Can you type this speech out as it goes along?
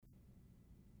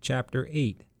Chapter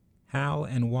 8: How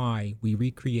and Why We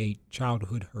Recreate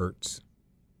Childhood Hurts.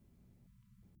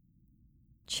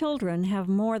 Children have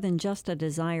more than just a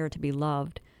desire to be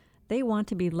loved. They want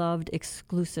to be loved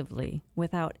exclusively,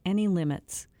 without any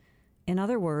limits. In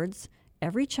other words,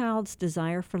 every child's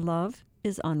desire for love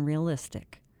is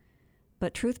unrealistic.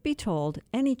 But truth be told,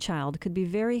 any child could be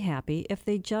very happy if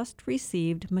they just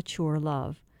received mature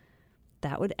love.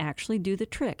 That would actually do the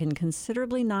trick in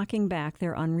considerably knocking back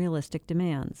their unrealistic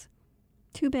demands.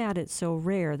 Too bad it's so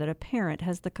rare that a parent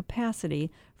has the capacity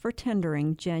for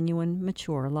tendering genuine,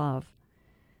 mature love.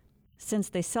 Since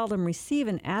they seldom receive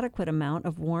an adequate amount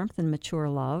of warmth and mature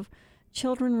love,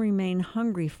 children remain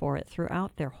hungry for it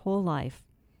throughout their whole life.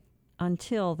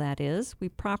 Until, that is, we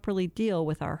properly deal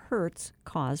with our hurts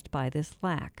caused by this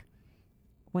lack.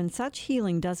 When such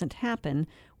healing doesn't happen,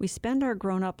 we spend our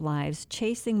grown-up lives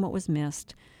chasing what was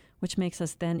missed, which makes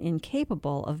us then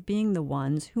incapable of being the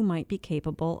ones who might be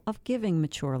capable of giving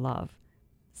mature love.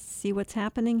 See what's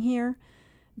happening here?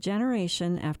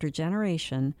 Generation after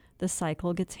generation, the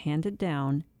cycle gets handed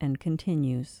down and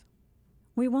continues.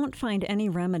 We won't find any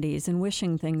remedies in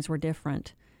wishing things were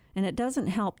different, and it doesn't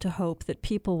help to hope that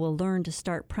people will learn to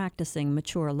start practicing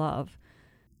mature love.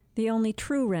 The only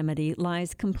true remedy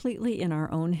lies completely in our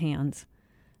own hands.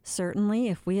 Certainly,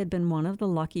 if we had been one of the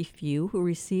lucky few who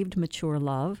received mature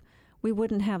love, we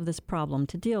wouldn't have this problem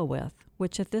to deal with,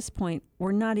 which at this point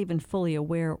we're not even fully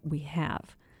aware we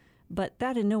have. But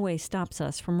that in no way stops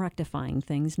us from rectifying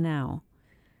things now.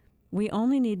 We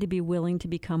only need to be willing to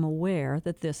become aware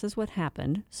that this is what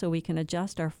happened so we can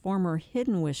adjust our former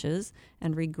hidden wishes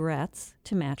and regrets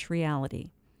to match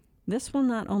reality. This will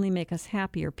not only make us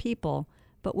happier people,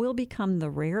 but we'll become the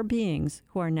rare beings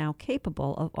who are now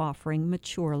capable of offering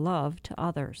mature love to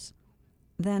others.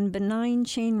 Then benign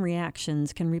chain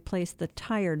reactions can replace the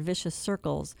tired, vicious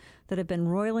circles that have been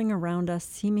roiling around us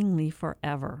seemingly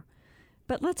forever.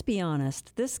 But let's be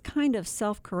honest, this kind of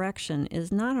self-correction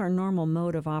is not our normal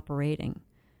mode of operating.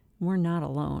 We're not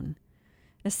alone.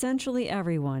 Essentially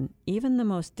everyone, even the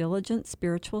most diligent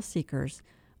spiritual seekers,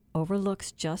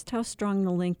 overlooks just how strong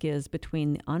the link is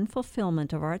between the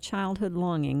unfulfillment of our childhood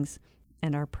longings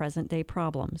and our present-day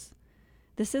problems.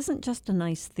 This isn't just a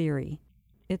nice theory.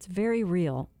 It's very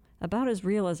real, about as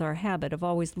real as our habit of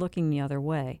always looking the other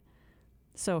way.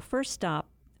 So first stop,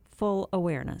 full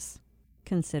awareness.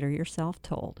 Consider yourself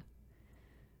told.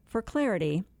 For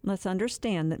clarity, let's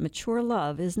understand that mature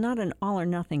love is not an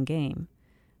all-or-nothing game.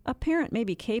 A parent may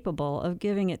be capable of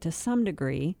giving it to some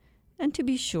degree, and to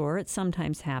be sure, it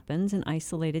sometimes happens in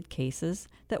isolated cases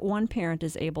that one parent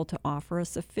is able to offer a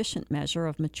sufficient measure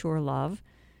of mature love,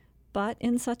 but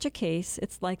in such a case,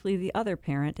 it's likely the other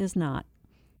parent is not.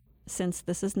 Since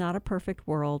this is not a perfect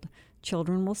world,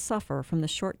 children will suffer from the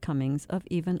shortcomings of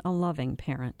even a loving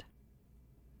parent.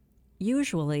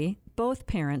 Usually, both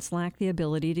parents lack the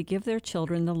ability to give their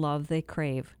children the love they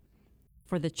crave.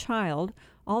 For the child,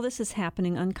 all this is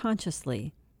happening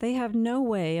unconsciously. They have no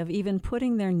way of even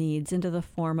putting their needs into the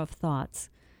form of thoughts,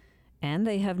 and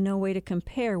they have no way to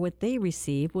compare what they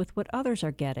receive with what others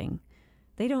are getting.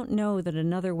 They don't know that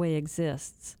another way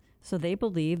exists, so they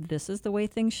believe this is the way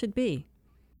things should be.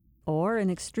 Or,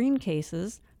 in extreme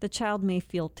cases, the child may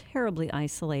feel terribly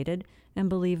isolated and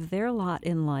believe their lot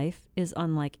in life is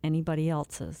unlike anybody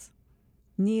else's.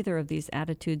 Neither of these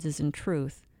attitudes is in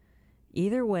truth.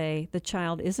 Either way, the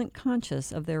child isn't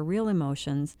conscious of their real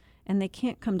emotions and they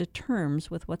can't come to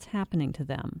terms with what's happening to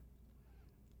them.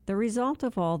 The result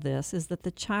of all this is that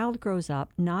the child grows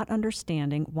up not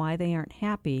understanding why they aren't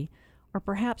happy, or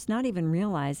perhaps not even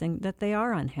realizing that they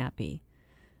are unhappy.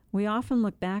 We often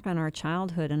look back on our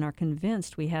childhood and are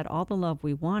convinced we had all the love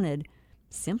we wanted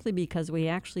simply because we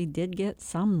actually did get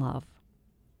some love.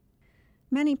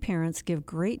 Many parents give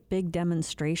great big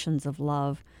demonstrations of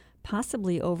love,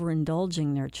 possibly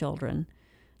overindulging their children.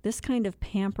 This kind of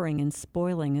pampering and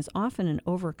spoiling is often an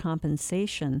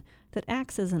overcompensation that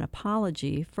acts as an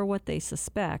apology for what they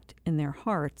suspect, in their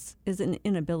hearts, is an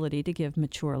inability to give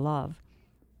mature love.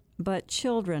 But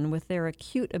children, with their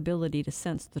acute ability to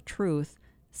sense the truth,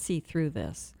 see through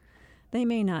this. They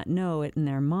may not know it in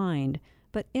their mind,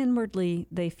 but inwardly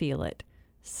they feel it.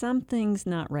 Something's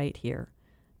not right here.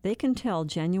 They can tell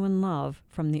genuine love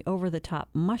from the over-the-top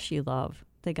mushy love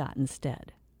they got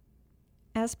instead.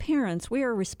 As parents, we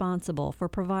are responsible for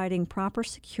providing proper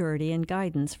security and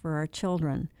guidance for our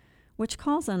children, which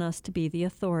calls on us to be the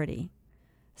authority.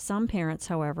 Some parents,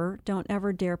 however, don't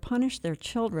ever dare punish their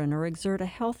children or exert a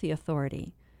healthy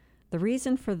authority. The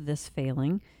reason for this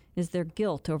failing is their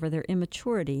guilt over their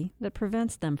immaturity that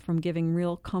prevents them from giving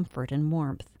real comfort and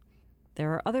warmth.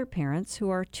 There are other parents who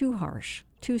are too harsh,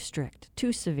 too strict,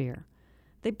 too severe.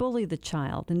 They bully the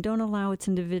child and don't allow its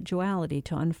individuality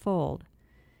to unfold.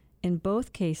 In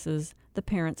both cases, the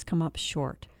parents come up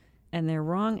short, and their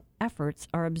wrong efforts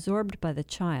are absorbed by the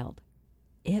child.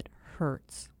 It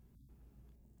hurts.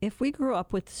 If we grew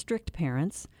up with strict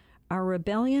parents, our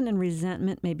rebellion and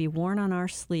resentment may be worn on our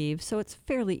sleeves, so it's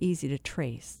fairly easy to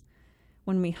trace.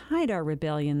 When we hide our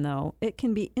rebellion, though, it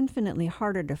can be infinitely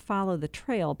harder to follow the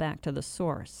trail back to the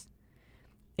source.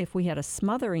 If we had a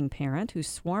smothering parent who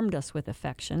swarmed us with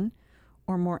affection,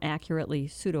 or more accurately,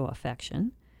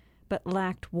 pseudo-affection, but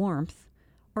lacked warmth,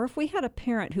 or if we had a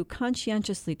parent who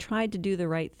conscientiously tried to do the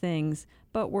right things,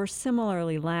 but were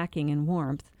similarly lacking in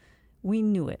warmth, we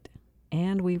knew it,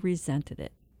 and we resented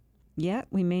it. Yet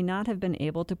we may not have been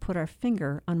able to put our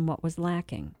finger on what was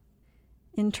lacking.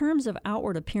 In terms of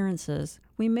outward appearances,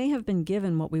 we may have been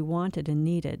given what we wanted and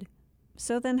needed.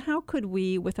 So then how could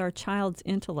we, with our child's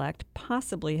intellect,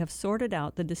 possibly have sorted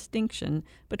out the distinction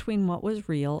between what was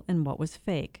real and what was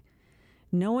fake?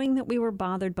 Knowing that we were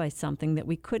bothered by something that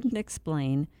we couldn't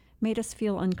explain made us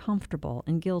feel uncomfortable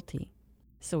and guilty.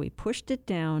 So we pushed it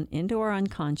down into our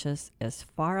unconscious as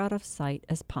far out of sight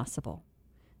as possible.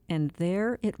 And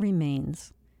there it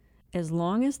remains. As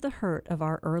long as the hurt of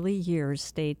our early years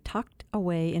stayed tucked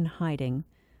away in hiding,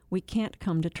 we can't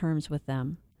come to terms with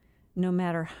them. No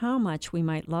matter how much we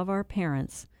might love our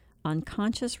parents,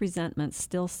 unconscious resentments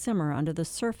still simmer under the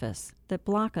surface that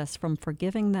block us from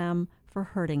forgiving them for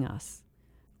hurting us.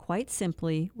 Quite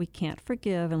simply, we can't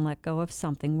forgive and let go of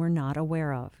something we're not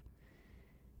aware of.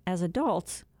 As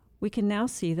adults, we can now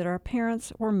see that our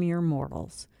parents were mere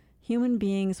mortals, human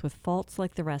beings with faults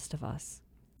like the rest of us.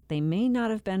 They may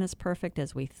not have been as perfect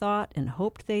as we thought and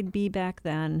hoped they'd be back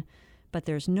then, but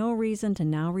there's no reason to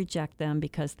now reject them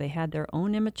because they had their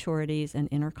own immaturities and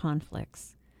inner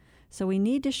conflicts. So we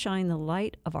need to shine the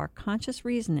light of our conscious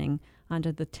reasoning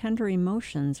onto the tender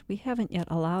emotions we haven't yet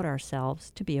allowed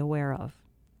ourselves to be aware of.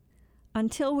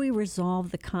 Until we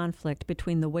resolve the conflict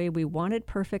between the way we wanted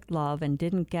perfect love and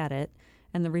didn't get it,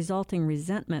 and the resulting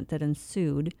resentment that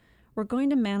ensued, we're going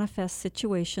to manifest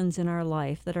situations in our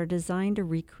life that are designed to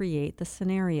recreate the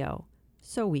scenario,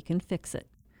 so we can fix it.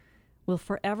 We'll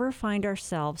forever find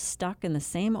ourselves stuck in the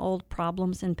same old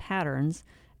problems and patterns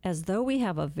as though we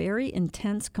have a very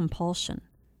intense compulsion.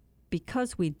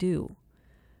 Because we do.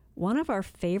 One of our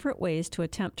favorite ways to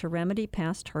attempt to remedy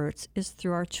past hurts is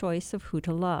through our choice of who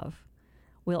to love.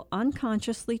 We'll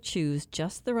unconsciously choose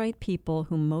just the right people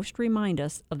who most remind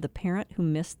us of the parent who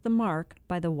missed the mark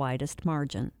by the widest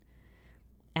margin.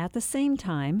 At the same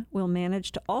time, we'll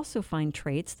manage to also find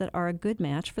traits that are a good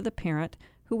match for the parent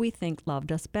who we think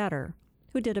loved us better,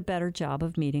 who did a better job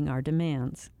of meeting our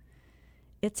demands.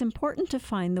 It's important to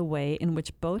find the way in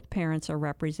which both parents are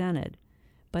represented,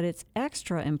 but it's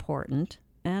extra important,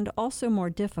 and also more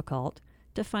difficult,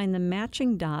 to find the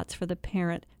matching dots for the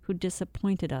parent who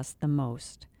disappointed us the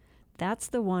most. That's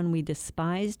the one we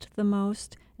despised the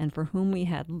most and for whom we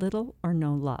had little or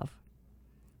no love.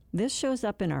 This shows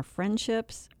up in our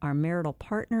friendships, our marital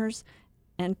partners,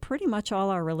 and pretty much all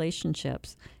our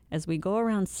relationships as we go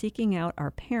around seeking out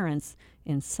our parents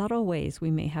in subtle ways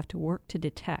we may have to work to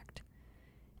detect.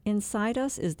 Inside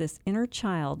us is this inner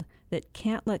child that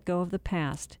can't let go of the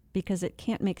past because it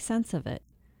can't make sense of it.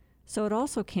 So it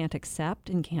also can't accept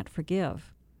and can't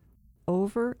forgive.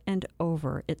 Over and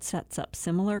over, it sets up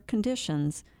similar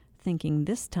conditions, thinking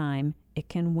this time it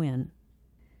can win.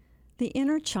 The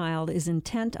inner child is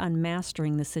intent on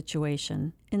mastering the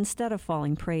situation instead of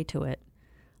falling prey to it.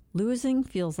 Losing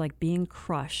feels like being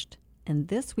crushed, and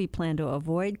this we plan to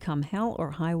avoid come hell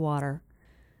or high water.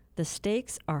 The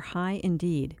stakes are high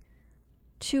indeed.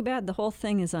 Too bad the whole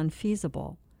thing is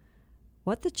unfeasible.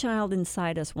 What the child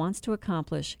inside us wants to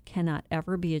accomplish cannot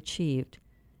ever be achieved.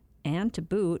 And to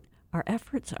boot, our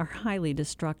efforts are highly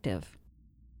destructive.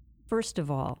 First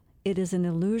of all, it is an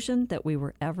illusion that we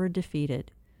were ever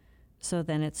defeated. So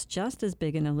then it's just as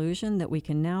big an illusion that we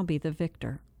can now be the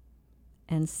victor.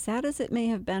 And sad as it may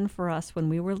have been for us when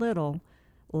we were little,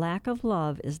 lack of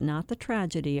love is not the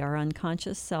tragedy our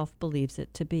unconscious self believes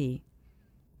it to be.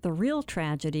 The real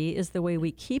tragedy is the way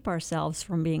we keep ourselves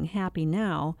from being happy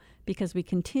now because we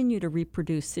continue to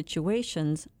reproduce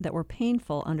situations that were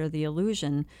painful under the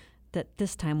illusion that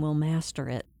this time we'll master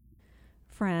it.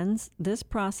 Friends, this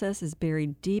process is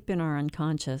buried deep in our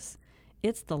unconscious.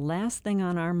 It's the last thing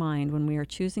on our mind when we are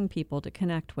choosing people to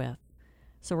connect with.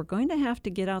 So we're going to have to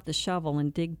get out the shovel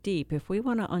and dig deep if we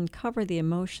want to uncover the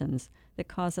emotions that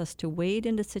cause us to wade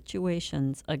into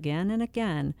situations again and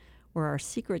again where our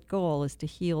secret goal is to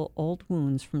heal old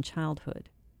wounds from childhood.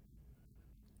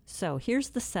 So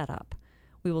here's the setup.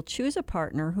 We will choose a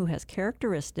partner who has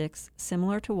characteristics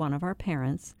similar to one of our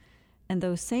parents, And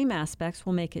those same aspects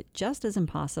will make it just as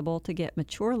impossible to get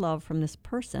mature love from this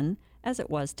person as it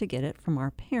was to get it from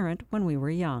our parent when we were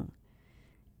young.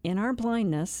 In our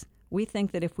blindness, we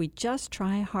think that if we just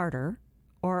try harder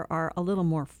or are a little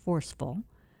more forceful,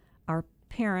 our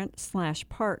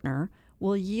parent/partner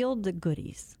will yield the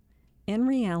goodies. In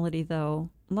reality, though,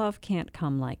 love can't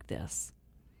come like this.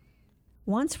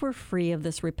 Once we're free of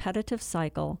this repetitive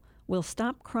cycle, we'll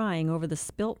stop crying over the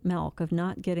spilt milk of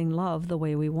not getting love the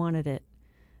way we wanted it.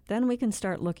 Then we can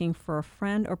start looking for a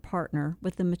friend or partner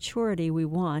with the maturity we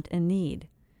want and need.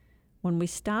 When we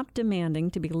stop demanding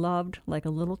to be loved like a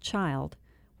little child,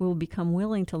 we will become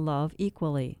willing to love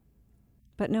equally.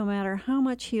 But no matter how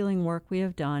much healing work we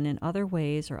have done in other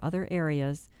ways or other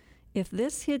areas, if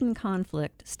this hidden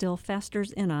conflict still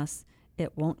festers in us,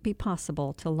 it won't be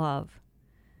possible to love.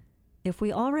 If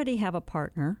we already have a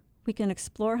partner, we can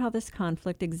explore how this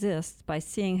conflict exists by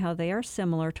seeing how they are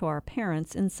similar to our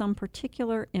parents in some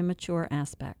particular immature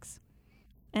aspects.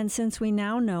 And since we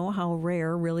now know how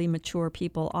rare really mature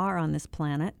people are on this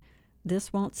planet,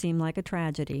 this won't seem like a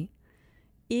tragedy.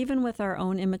 Even with our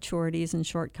own immaturities and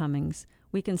shortcomings,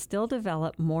 we can still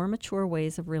develop more mature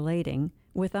ways of relating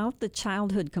without the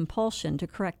childhood compulsion to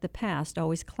correct the past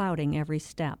always clouding every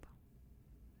step.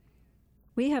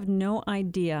 We have no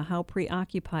idea how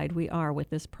preoccupied we are with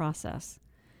this process.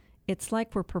 It's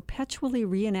like we're perpetually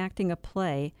reenacting a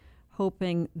play,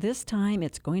 hoping this time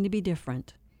it's going to be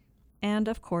different. And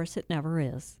of course it never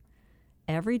is.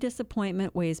 Every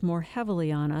disappointment weighs more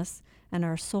heavily on us, and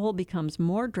our soul becomes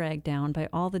more dragged down by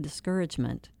all the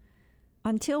discouragement.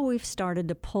 Until we've started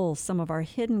to pull some of our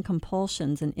hidden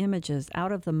compulsions and images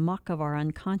out of the muck of our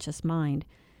unconscious mind,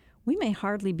 we may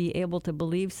hardly be able to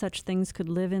believe such things could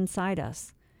live inside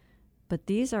us. But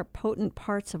these are potent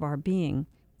parts of our being,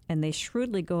 and they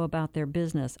shrewdly go about their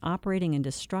business operating in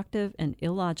destructive and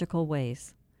illogical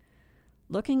ways.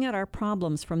 Looking at our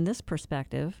problems from this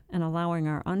perspective and allowing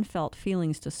our unfelt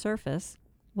feelings to surface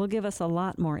will give us a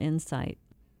lot more insight.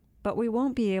 But we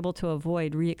won't be able to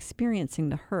avoid re-experiencing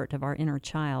the hurt of our inner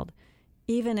child,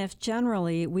 even if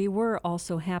generally we were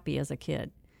also happy as a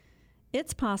kid.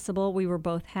 It's possible we were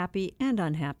both happy and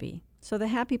unhappy, so the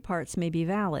happy parts may be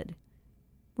valid.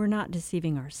 We're not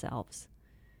deceiving ourselves.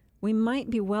 We might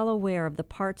be well aware of the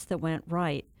parts that went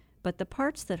right, but the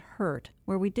parts that hurt,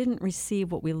 where we didn't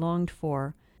receive what we longed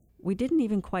for, we didn't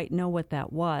even quite know what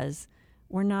that was,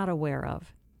 we're not aware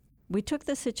of. We took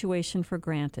the situation for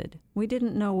granted. We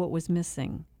didn't know what was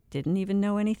missing, didn't even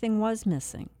know anything was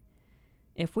missing.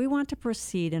 If we want to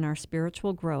proceed in our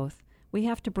spiritual growth, we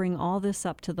have to bring all this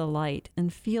up to the light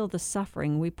and feel the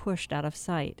suffering we pushed out of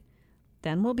sight.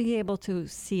 Then we'll be able to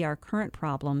see our current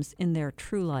problems in their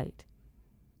true light.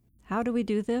 How do we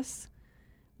do this?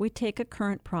 We take a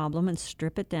current problem and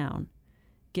strip it down.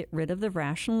 Get rid of the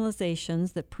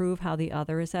rationalizations that prove how the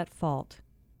other is at fault.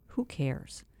 Who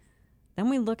cares? Then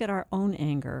we look at our own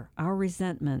anger, our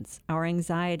resentments, our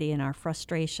anxiety, and our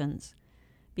frustrations.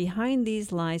 Behind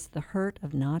these lies the hurt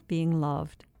of not being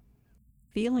loved.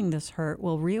 Feeling this hurt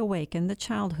will reawaken the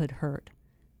childhood hurt.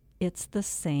 It's the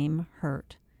same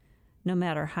hurt. No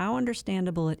matter how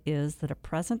understandable it is that a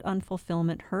present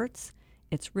unfulfillment hurts,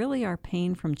 it's really our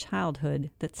pain from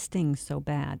childhood that stings so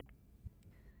bad.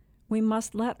 We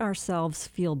must let ourselves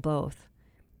feel both.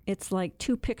 It's like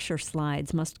two picture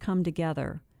slides must come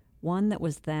together, one that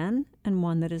was then and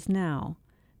one that is now.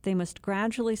 They must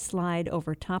gradually slide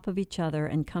over top of each other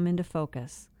and come into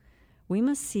focus. We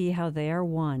must see how they are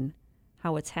one.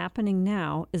 How what's happening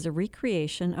now is a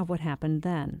recreation of what happened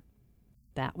then.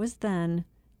 That was then,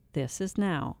 this is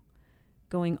now.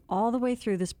 Going all the way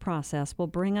through this process will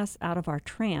bring us out of our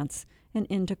trance and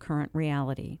into current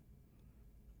reality.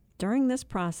 During this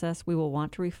process, we will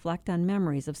want to reflect on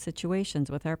memories of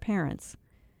situations with our parents.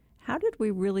 How did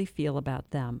we really feel about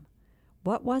them?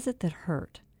 What was it that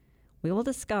hurt? We will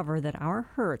discover that our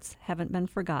hurts haven't been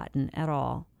forgotten at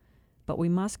all. But we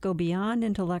must go beyond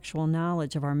intellectual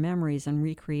knowledge of our memories and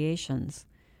recreations.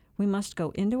 We must go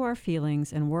into our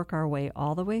feelings and work our way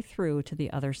all the way through to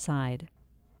the other side.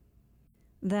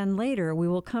 Then later we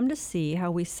will come to see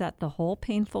how we set the whole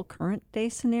painful current day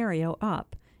scenario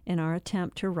up in our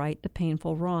attempt to right the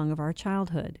painful wrong of our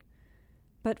childhood.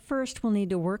 But first we'll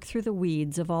need to work through the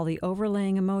weeds of all the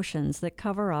overlaying emotions that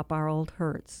cover up our old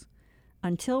hurts.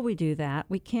 Until we do that,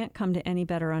 we can't come to any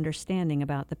better understanding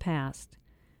about the past.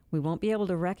 We won't be able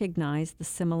to recognize the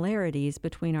similarities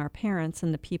between our parents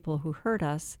and the people who hurt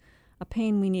us, a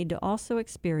pain we need to also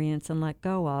experience and let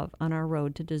go of on our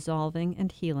road to dissolving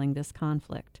and healing this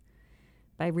conflict.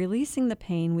 By releasing the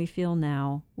pain we feel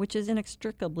now, which is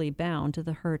inextricably bound to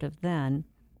the hurt of then,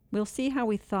 we'll see how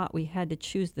we thought we had to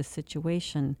choose the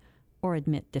situation, or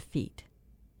admit defeat.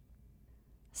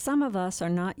 Some of us are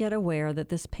not yet aware that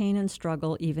this pain and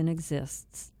struggle even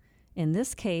exists. In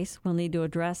this case, we'll need to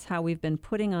address how we've been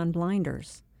putting on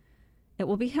blinders. It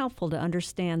will be helpful to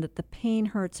understand that the pain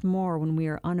hurts more when we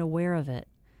are unaware of it.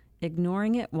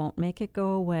 Ignoring it won't make it go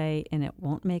away, and it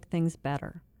won't make things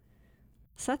better.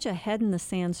 Such a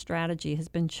head-in-the-sand strategy has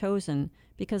been chosen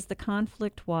because the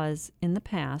conflict was, in the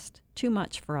past, too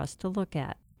much for us to look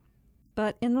at.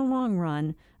 But in the long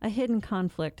run, a hidden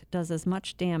conflict does as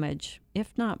much damage,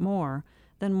 if not more,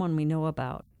 than one we know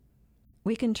about.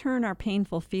 We can turn our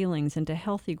painful feelings into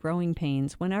healthy growing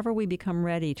pains whenever we become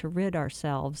ready to rid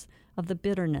ourselves of the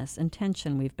bitterness and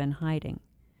tension we've been hiding.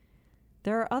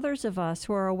 There are others of us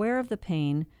who are aware of the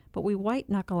pain, but we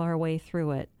white-knuckle our way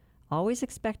through it, always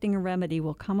expecting a remedy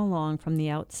will come along from the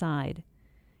outside.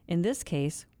 In this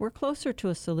case, we're closer to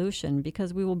a solution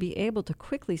because we will be able to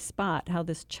quickly spot how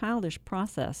this childish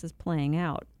process is playing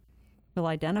out. We'll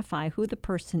identify who the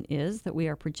person is that we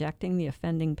are projecting the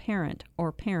offending parent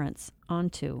or parents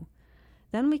onto.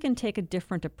 Then we can take a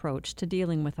different approach to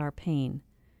dealing with our pain.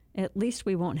 At least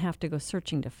we won't have to go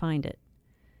searching to find it.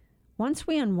 Once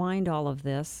we unwind all of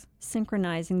this,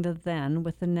 synchronizing the then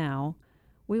with the now,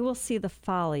 we will see the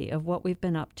folly of what we've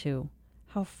been up to,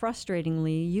 how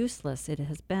frustratingly useless it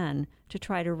has been to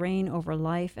try to reign over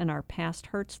life and our past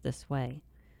hurts this way.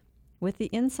 With the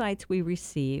insights we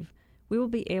receive, we will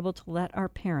be able to let our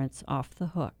parents off the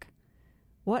hook.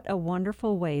 What a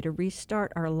wonderful way to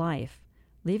restart our life,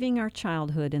 leaving our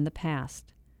childhood in the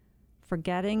past.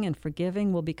 Forgetting and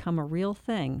forgiving will become a real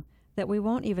thing that we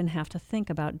won't even have to think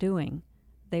about doing.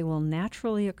 They will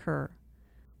naturally occur.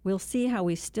 We'll see how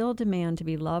we still demand to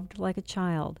be loved like a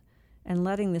child, and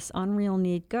letting this unreal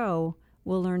need go,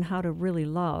 we'll learn how to really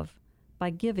love by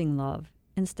giving love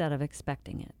instead of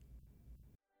expecting it.